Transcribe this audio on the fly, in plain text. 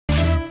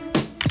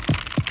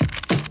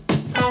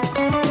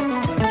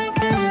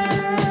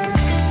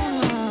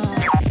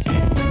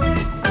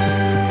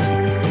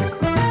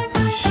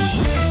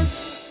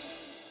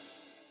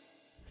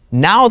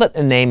Now that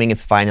the naming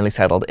is finally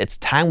settled, it's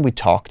time we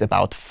talked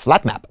about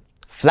FlatMap.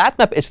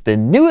 FlatMap is the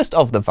newest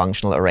of the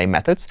functional array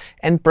methods,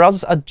 and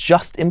browsers are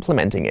just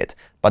implementing it.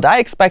 But I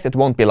expect it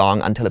won't be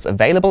long until it's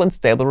available in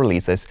stable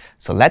releases,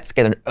 so let's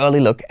get an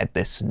early look at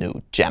this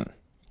new gem.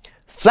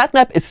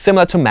 FlatMap is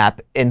similar to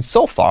map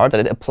insofar that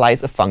it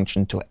applies a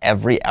function to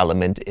every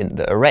element in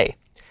the array.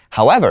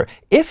 However,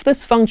 if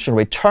this function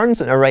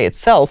returns an array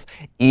itself,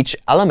 each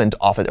element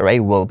of that array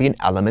will be an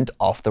element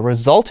of the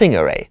resulting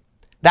array.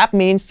 That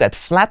means that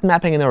flat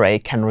mapping an array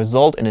can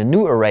result in a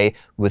new array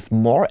with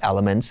more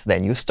elements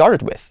than you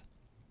started with.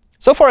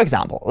 So for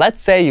example, let's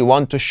say you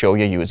want to show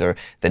your user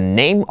the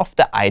name of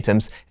the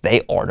items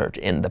they ordered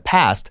in the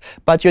past,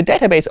 but your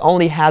database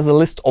only has a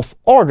list of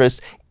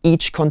orders,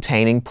 each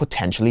containing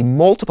potentially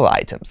multiple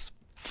items.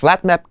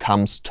 FlatMap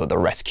comes to the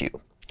rescue.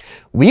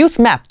 We use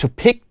map to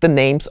pick the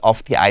names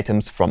of the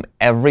items from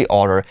every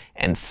order,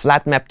 and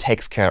FlatMap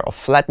takes care of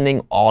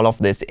flattening all of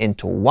this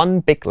into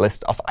one big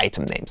list of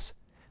item names.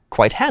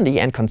 Quite handy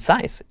and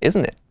concise,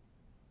 isn't it?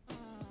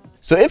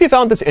 So if you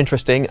found this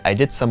interesting, I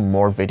did some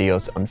more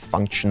videos on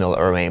functional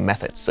array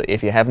methods. So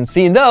if you haven't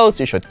seen those,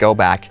 you should go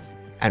back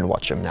and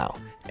watch them now.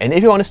 And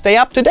if you want to stay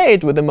up to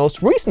date with the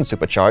most recent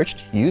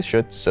Supercharged, you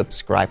should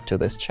subscribe to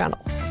this channel.